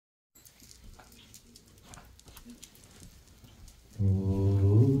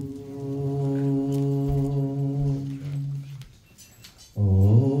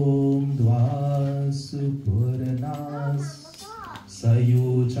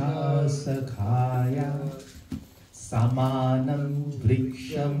sakhaya samanam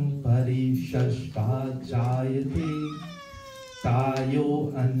vriksham parishashvajayate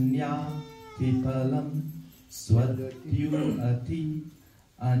tayo anya vipalam swadyu ati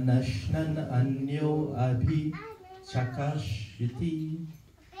anashnan anyo abhi chakashiti.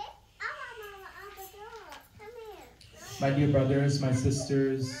 My dear brothers, my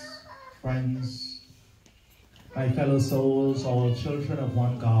sisters, friends, my fellow souls, all children of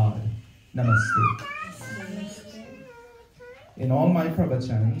one God, Namaste. In all my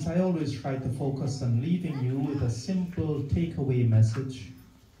pravachans, I always try to focus on leaving you with a simple takeaway message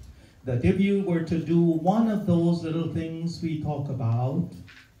that if you were to do one of those little things we talk about,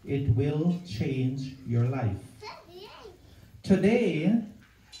 it will change your life. Today,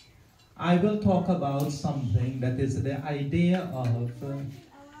 I will talk about something that is the idea of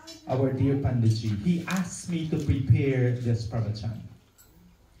our dear Panditji. He asked me to prepare this pravachan.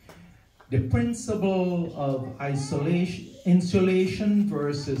 The principle of insulation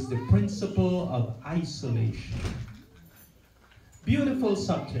versus the principle of isolation. Beautiful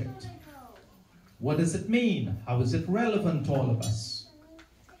subject. What does it mean? How is it relevant to all of us?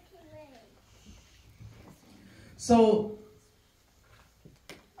 So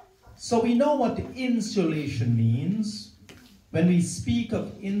we know what insulation means. When we speak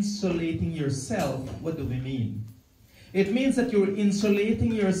of insulating yourself, what do we mean? It means that you're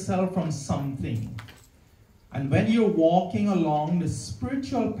insulating yourself from something. And when you're walking along the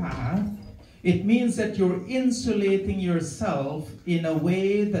spiritual path, it means that you're insulating yourself in a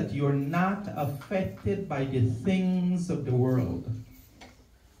way that you're not affected by the things of the world.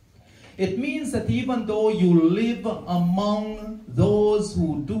 It means that even though you live among those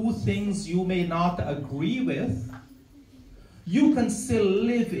who do things you may not agree with, you can still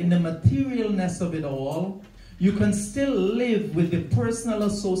live in the materialness of it all. You can still live with the personal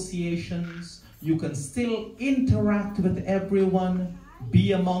associations. You can still interact with everyone,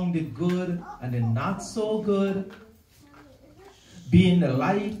 be among the good and the not so good, be in the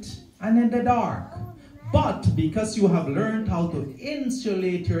light and in the dark. But because you have learned how to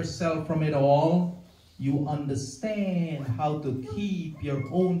insulate yourself from it all, you understand how to keep your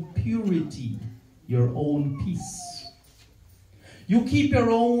own purity, your own peace. You keep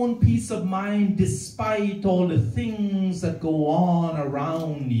your own peace of mind despite all the things that go on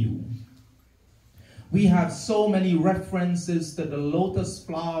around you. We have so many references to the lotus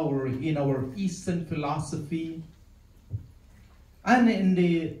flower in our Eastern philosophy and in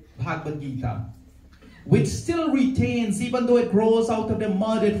the Bhagavad Gita, which still retains, even though it grows out of the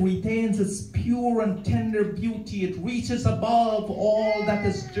mud, it retains its pure and tender beauty. It reaches above all that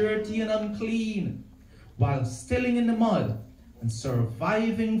is dirty and unclean, while stilling in the mud and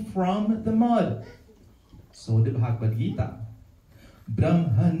surviving from the mud. So the Bhagavad Gita.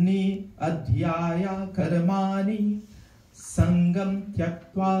 Brahmani adhyaya karamani sangam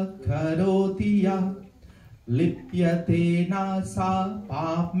tyaktva karotiya lipyatena sa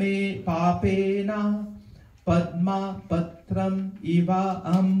papena padma patram iva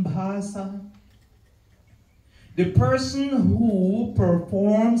ambhasa. The person who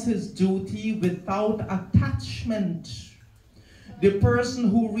performs his duty without attachment, the person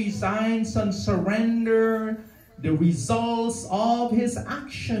who resigns and surrenders the results of his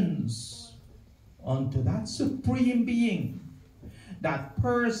actions unto that supreme being, that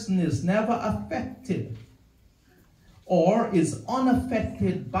person is never affected or is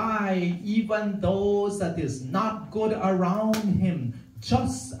unaffected by even those that is not good around him,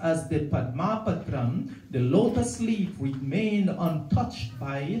 just as the Padmapatram, the lotus leaf, remained untouched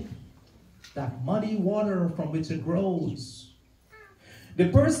by that muddy water from which it grows. The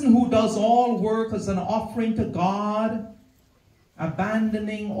person who does all work as an offering to God,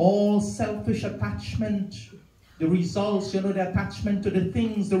 abandoning all selfish attachment, the results, the attachment to the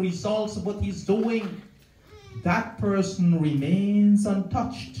things, the results of what he's doing, that person remains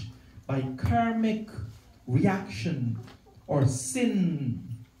untouched by karmic reaction or sin.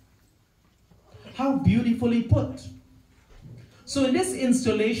 How beautifully put. So in this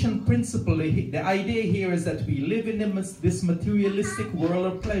installation principle, the idea here is that we live in this materialistic world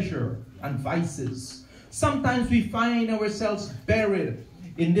of pleasure and vices. Sometimes we find ourselves buried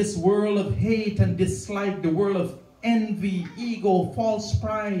in this world of hate and dislike, the world of envy, ego, false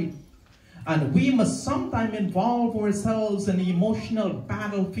pride. And we must sometimes involve ourselves in the emotional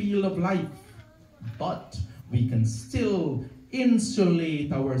battlefield of life. But we can still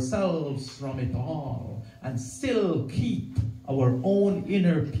insulate ourselves from it all and still keep our own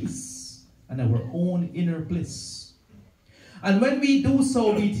inner peace and our own inner bliss. And when we do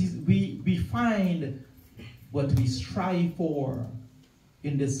so, we find what we strive for.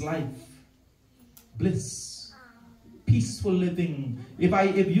 in this life. Bliss, peaceful living.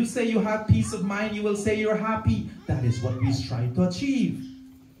 If you say you have peace of mind, you will say you're happy. That is what we strive to achieve.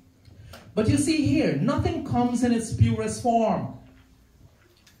 But you see here, nothing comes in its purest form.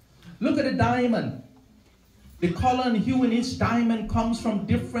 Look at a diamond. The color and hue in each diamond comes from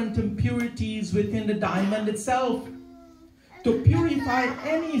different impurities within the diamond itself. To purify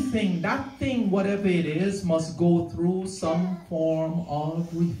anything, that thing, whatever it is, must go through some form of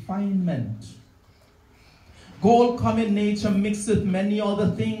refinement. Gold comes in nature mixed with many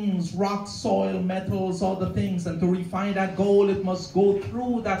other things, rock, soil, metals, other things. And to refine that gold, it must go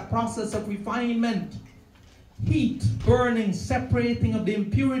through that process of refinement. Heat, burning, separating of the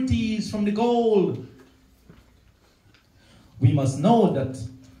impurities from the gold. We must know that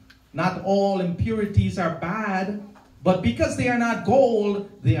not all impurities are bad, but because they are not gold,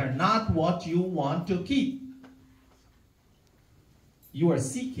 they are not what you want to keep. You are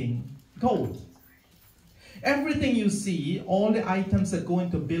seeking gold. Everything you see, all the items that go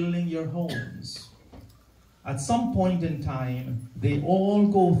into building your homes, at some point in time, they all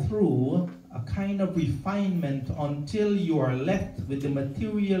go through a kind of refinement until you are left with the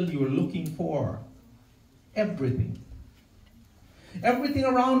material you're looking for. Everything. Everything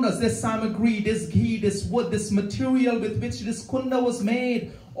around us, this samagri, this ghee, this wood, this material with which this kunda was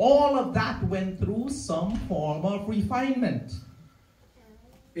made, all of that went through some form of refinement.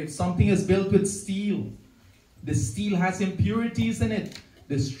 If something is built with steel, the steel has impurities in it.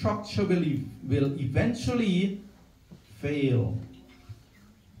 The structure will eventually fail.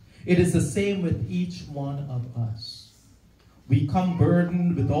 It is the same with each one of us. We come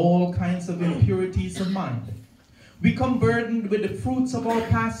burdened with all kinds of impurities of mind. We come burdened with the fruits of our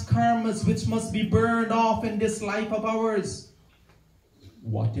past karmas, which must be burned off in this life of ours.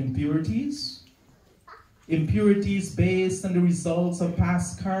 What impurities? Impurities based on the results of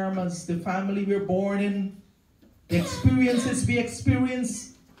past karmas, the family we're born in, the experiences we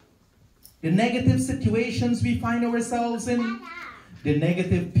experience, the negative situations we find ourselves in, the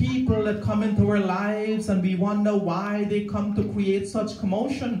negative people that come into our lives and we wonder why they come to create such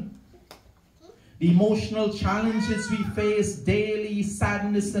commotion. The emotional challenges we face daily,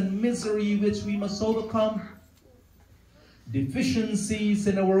 sadness and misery which we must overcome. Deficiencies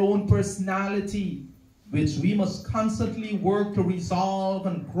in our own personality which we must constantly work to resolve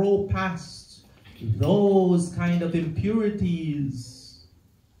and grow past. Those kind of impurities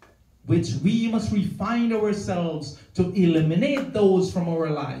which we must refine ourselves to eliminate those from our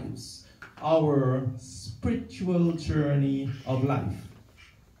lives. Our spiritual journey of life.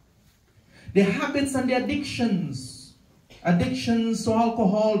 The habits and the addictions. Addictions to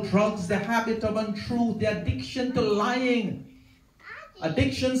alcohol, drugs, the habit of untruth, the addiction to lying.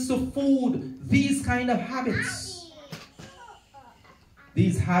 Addictions to food, these kind of habits.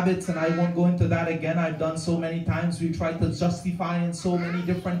 These habits, and I won't go into that again, I've done so many times, we try to justify in so many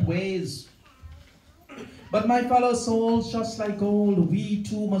different ways. But my fellow souls, just like gold, we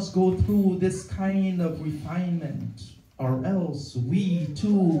too must go through this kind of refinement, or else we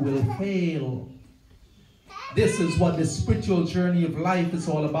too will fail. This is what the spiritual journey of life is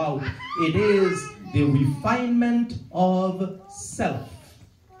all about. It is the refinement of self.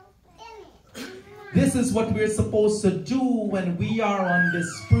 This is what we're supposed to do when we are on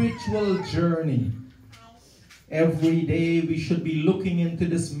this spiritual journey. Every day we should be looking into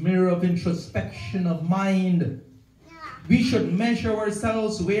this mirror of introspection of mind. We should measure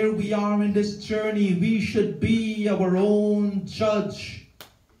ourselves where we are in this journey. We should be our own judge.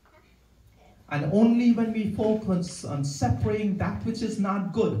 And only when we focus on separating that which is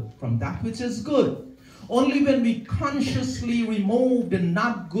not good from that which is good, only when we consciously remove the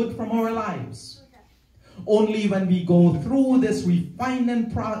not good from our lives, only when we go through this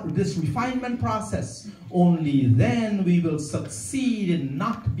refinement process, only then we will succeed in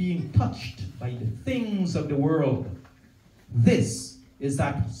not being touched by the things of the world. This is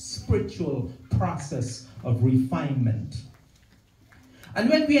that spiritual process of refinement. And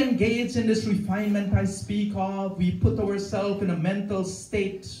when we engage in this refinement I speak of, we put ourselves in a mental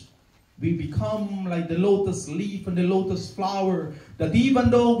state. We become like the lotus leaf and the lotus flower, that even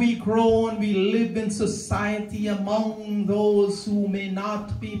though we grow and we live in society among those who may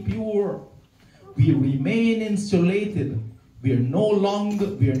not be pure, we remain insulated. We are no longer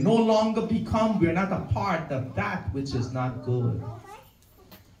not a part of that which is not good.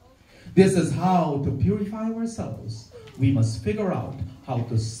 This is how to purify ourselves. We must figure out how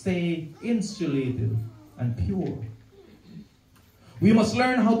to stay insulated and pure. We must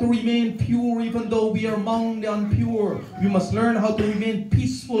learn how to remain pure even though we are among the unpure. We must learn how to remain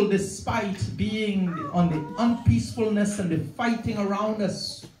peaceful despite being on the unpeacefulness and the fighting around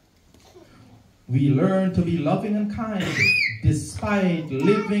us. We learn to be loving and kind despite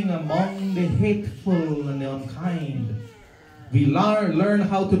living among the hateful and the unkind. We learn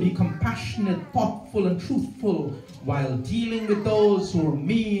how to be compassionate, thoughtful, and truthful while dealing with those who are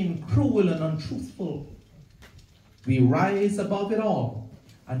mean, cruel, and untruthful. We rise above it all,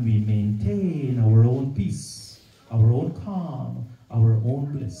 and we maintain our own peace, our own calm, our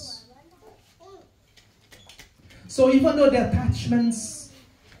own bliss. So even though the attachments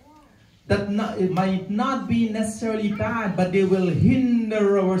it might not be necessarily bad, but they will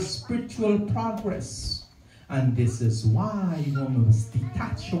hinder our spiritual progress. And this is why we must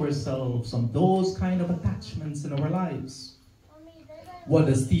detach ourselves from those kind of attachments in our lives. What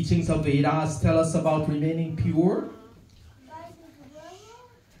does teachings of Vedas tell us about remaining pure?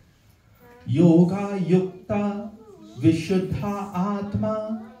 Yoga yukta vishuddha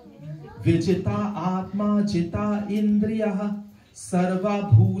atma vijita atma jita indriya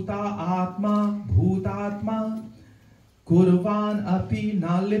sarva bhuta atma bhutatma kurvan api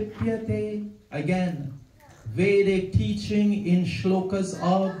nalipyate. Again, Vedic teaching in shlokas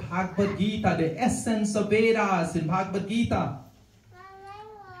of Bhagavad Gita, the essence of Vedas in Bhagavad Gita,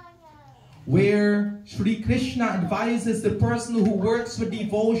 where Sri Krishna advises the person who works with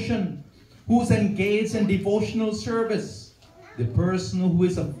devotion, who's engaged in devotional service, the person who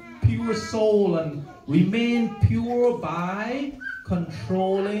is a pure soul, and remain pure by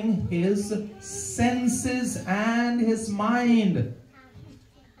controlling his senses and his mind.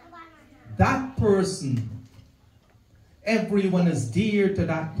 That person, everyone is dear to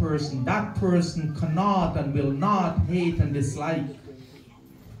that person. That person cannot and will not hate and dislike.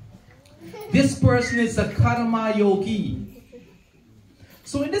 This person is a karma yogi.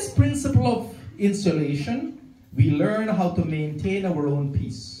 So in this principle of insulation, we learn how to maintain our own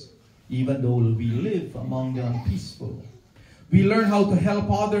peace, even though we live among the unpeaceful. We learn how to help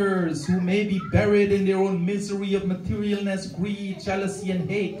others who may be buried in their own misery of materialness, greed, jealousy, and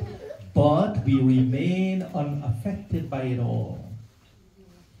hate, but we remain unaffected by it all.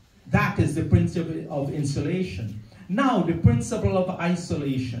 That is the principle of insulation. Now, the principle of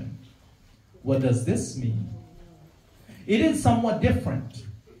isolation. What does this mean? It is somewhat different.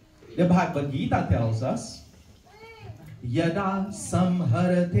 The Bhagavad Gita tells us, Yada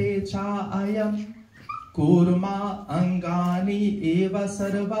samharate cha ayam kurma angani eva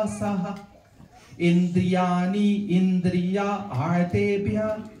sarvasaha indriyani indriya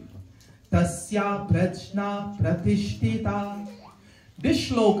artebhya tasya prajna pratishtita. This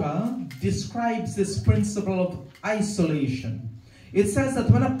shloka describes this principle of isolation. It says that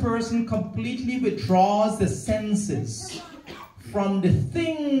when a person completely withdraws the senses from the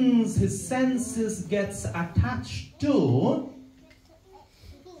things his senses gets attached to,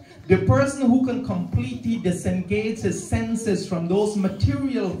 the person who can completely disengage his senses from those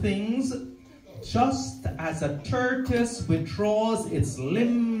material things, just as a tortoise withdraws its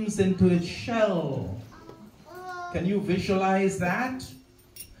limbs into its shell. Can you visualize that?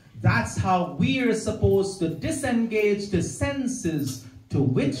 That's how we're supposed to disengage the senses to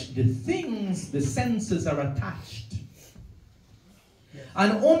which the things, the senses are attached.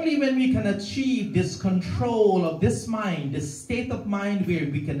 And only when we can achieve this control of this mind, this state of mind where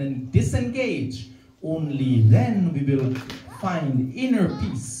we can disengage, only then we will find inner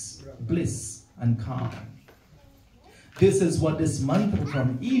peace, bliss, and calm. This is what this mantra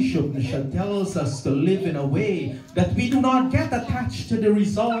from Ishopanishad tells us, to live in a way that we do not get attached to the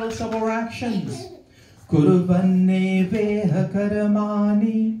results of our actions. Kurvanne veha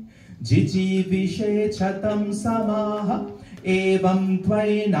karamani jijivishe chatam samaha evam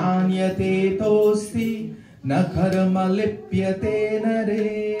tvainanyate tosti na karma lipyate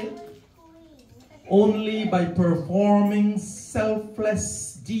nare. Only by performing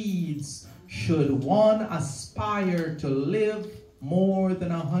selfless deeds should one aspire to live more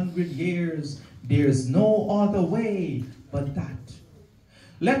than 100 years. There's no other way but that.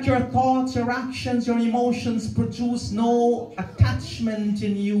 Let your thoughts, your actions, your emotions produce no attachment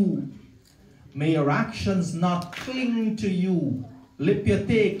in you. May your actions not cling to you.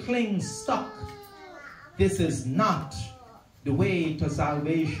 Lipyate, cling, stuck. This is not the way to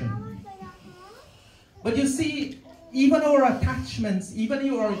salvation. But you see, even our attachments, even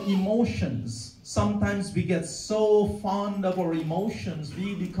our emotions, sometimes we get so fond of our emotions,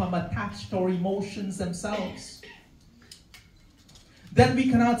 we become attached to our emotions themselves. Then we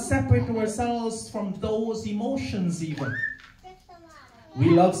cannot separate ourselves from those emotions even. We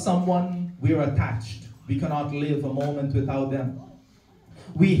love someone, we are attached. We cannot live a moment without them.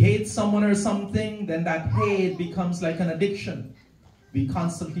 We hate someone or something, then that hate becomes like an addiction. We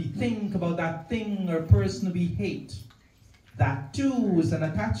constantly think about that thing or person we hate. That too is an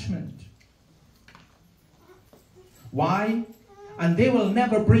attachment. Why? And they will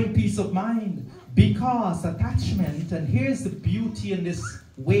never bring peace of mind, because attachment, and here's the beauty in this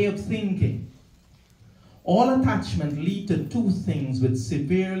way of thinking, all attachment lead to two things which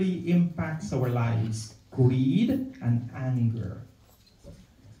severely impacts our lives: greed and anger.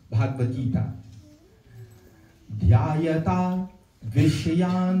 Bhagavad Gita. Dhyayata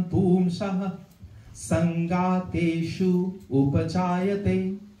Vishayan Pumsah Sangateshu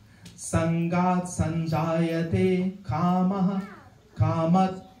Upajayate Sangat Sanjayate Kamaha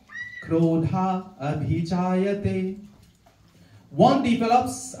Kamat Krodha Abhijayate. One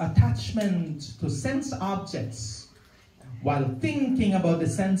develops attachment to sense objects while thinking about the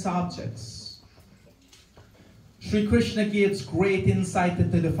sense objects. Sri Krishna gives great insight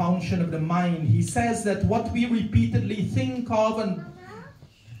into the function of the mind. He says that what we repeatedly think of, and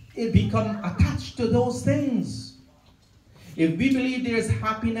it becomes attached to those things. If we believe there's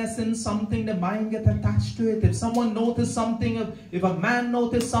happiness in something, the mind gets attached to it. If someone noticed something, if a man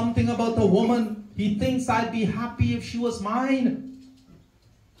noticed something about a woman, he thinks, I'd be happy if she was mine.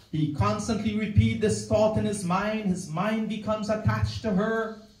 He constantly repeats this thought in his mind becomes attached to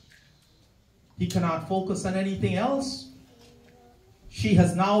her. He cannot focus on anything else. She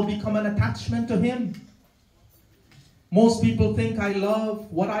has now become an attachment to him. Most people think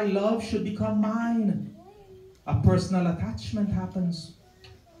what I love should become mine. A personal attachment happens.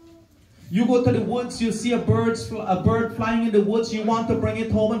 You go to the woods, you see a bird flying in the woods, you want to bring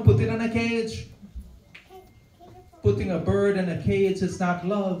it home and put it in a cage. Putting a bird in a cage is not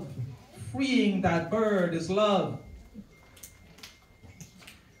love. Freeing that bird is love.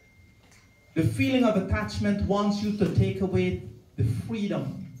 The feeling of attachment wants you to take away the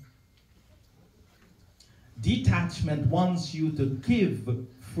freedom. Detachment wants you to give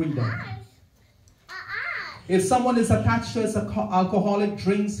freedom. If someone is attached to his alcoholic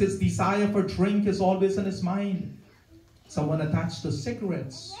drinks, his desire for drink is always in his mind. Someone attached to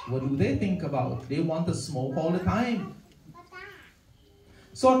cigarettes, what do they think about? They want to smoke all the time.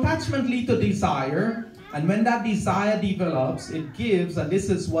 So attachment leads to desire, and when that desire develops, it gives, and this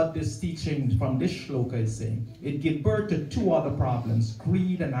is what this teaching from this shloka is saying, it gives birth to two other problems: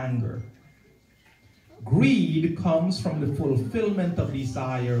 greed and anger. Greed comes from the fulfillment of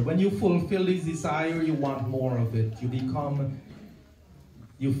desire. When you fulfill this desire, you want more of it. You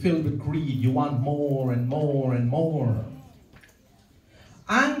fill with greed. You want more and more and more.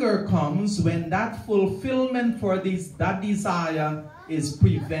 Anger comes when that fulfillment for that desire is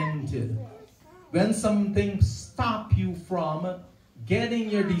prevented. When something stops you from getting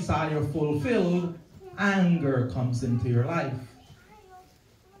your desire fulfilled, anger comes into your life.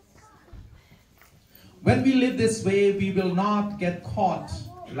 When we live this way, we will not get caught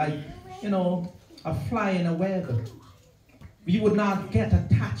like, a fly in a web. We would not get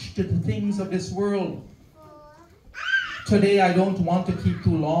attached to the things of this world. Today, I don't want to keep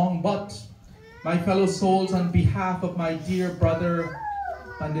too long, but my fellow souls, on behalf of my dear brother,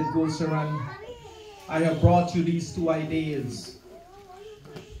 Pandit Goolsarran, I have brought you these two ideas.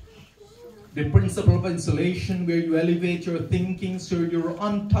 The principle of insulation, where you elevate your thinking so you're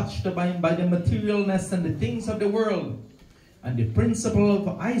untouched by the materialness and the things of the world. And the principle of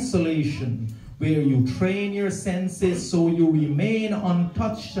isolation, where you train your senses so you remain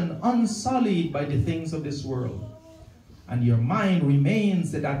untouched and unsullied by the things of this world. And your mind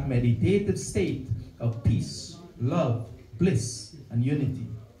remains in that meditative state of peace, love, bliss, and unity.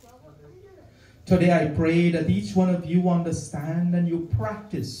 Today I pray that each one of you understand and you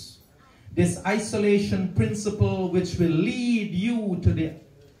practice this isolation principle, which will lead you to the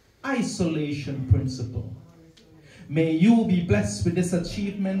isolation principle. May you be blessed with this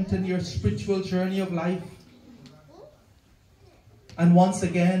achievement in your spiritual journey of life. And once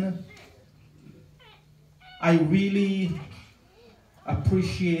again, I really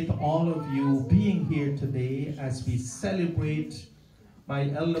appreciate all of you being here today as we celebrate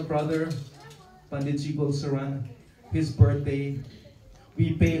my elder brother, Pandit Goolsarran, his birthday.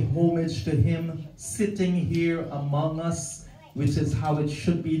 We pay homage to him sitting here among us, which is how it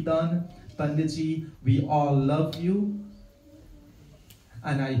should be done. Panditji, we all love you.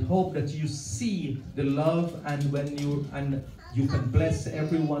 And I hope that you see the love, and you can bless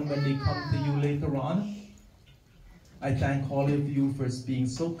everyone when they come to you later on. I thank all of you for being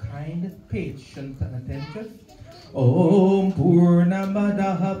so kind, patient, and attentive. Om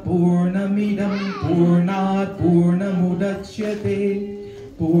Purnamadaha Purnamidam Purnat Purnamudachyate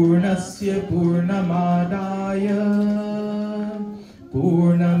Purnasya Purnamadaya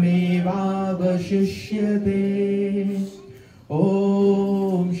Purnamevavashishyate.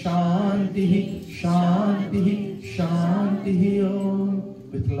 Om Shanti, Shanti, Shanti Om.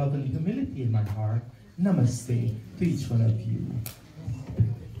 With love and humility in my heart, namaste to each one of you.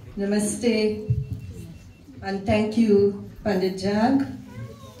 Namaste, and thank you, Pandit Jag,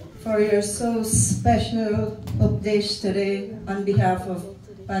 for your so special update today on behalf of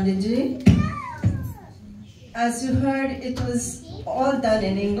Panditji. As you heard, it was all done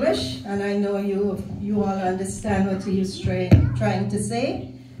in English, and I know you all understand what he was trying to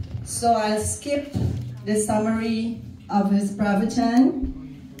say. So I'll skip the summary of his pravachan,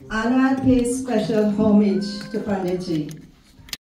 and I'll pay special homage to Panditji.